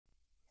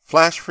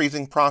Flash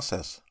freezing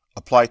process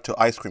applied to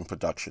ice cream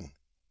production.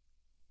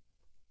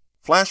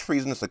 Flash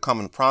freezing is a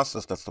common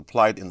process that's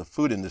applied in the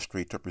food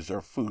industry to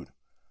preserve food,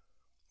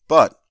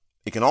 but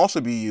it can also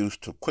be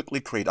used to quickly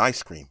create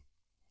ice cream.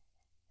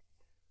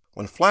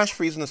 When flash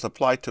freezing is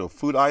applied to a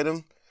food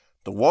item,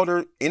 the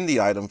water in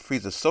the item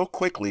freezes so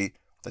quickly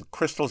that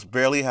crystals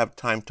barely have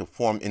time to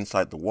form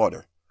inside the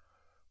water.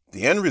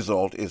 The end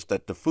result is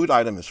that the food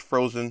item is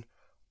frozen,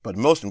 but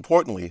most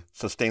importantly,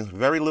 sustains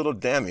very little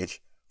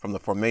damage from the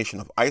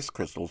formation of ice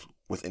crystals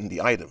within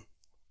the item.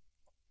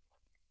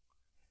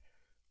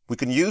 We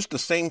can use the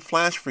same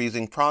flash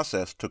freezing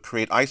process to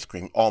create ice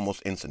cream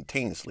almost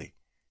instantaneously.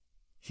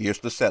 Here's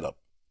the setup.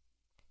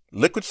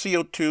 Liquid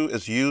CO2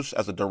 is used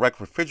as a direct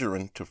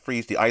refrigerant to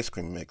freeze the ice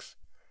cream mix.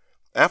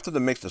 After the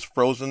mix is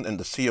frozen and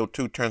the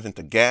CO2 turns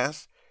into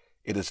gas,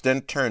 it is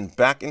then turned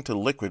back into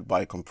liquid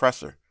by a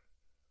compressor.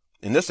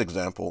 In this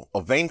example,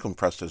 a vane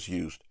compressor is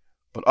used,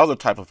 but other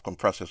types of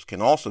compressors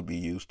can also be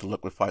used to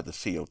liquefy the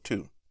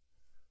CO2.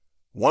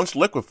 Once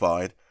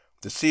liquefied,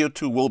 the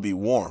CO2 will be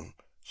warm,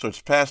 so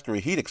it's passed through a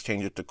heat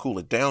exchanger to cool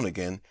it down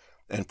again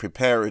and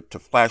prepare it to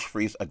flash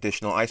freeze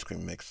additional ice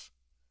cream mix.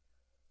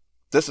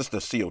 This is the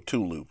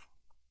CO2 loop.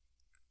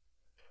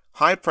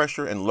 High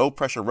pressure and low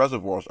pressure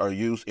reservoirs are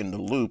used in the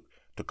loop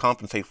to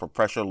compensate for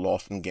pressure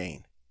loss and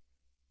gain.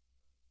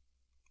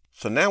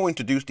 So now we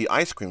introduce the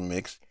ice cream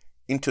mix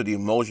into the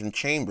emulsion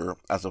chamber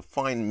as a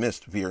fine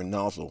mist via a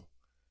nozzle.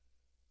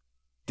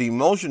 The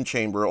emulsion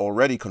chamber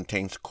already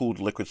contains cooled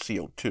liquid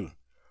CO2,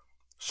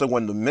 so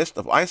when the mist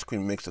of ice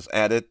cream mix is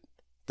added,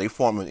 they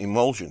form an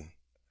emulsion,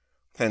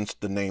 hence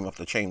the name of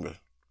the chamber.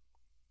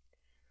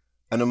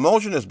 An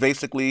emulsion is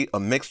basically a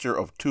mixture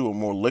of two or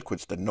more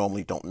liquids that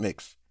normally don't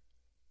mix.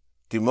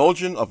 The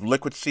emulsion of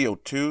liquid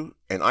CO2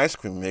 and ice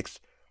cream mix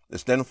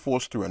is then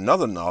forced through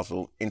another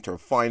nozzle into a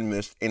fine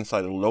mist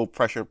inside a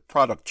low-pressure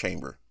product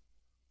chamber.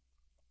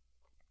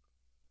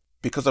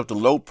 Because of the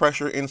low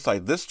pressure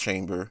inside this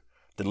chamber,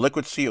 the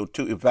liquid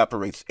CO2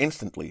 evaporates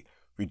instantly,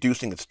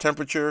 reducing its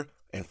temperature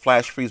and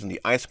flash freezing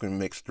the ice cream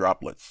mix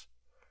droplets.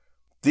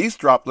 These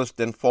droplets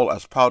then fall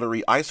as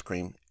powdery ice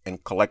cream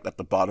and collect at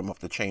the bottom of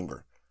the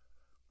chamber.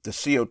 The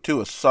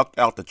CO2 is sucked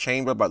out the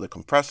chamber by the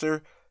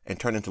compressor and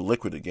turned into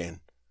liquid again.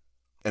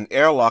 An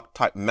airlock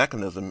type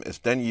mechanism is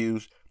then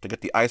used to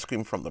get the ice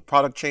cream from the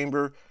product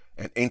chamber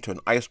and into an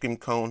ice cream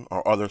cone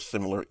or other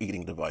similar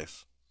eating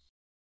device.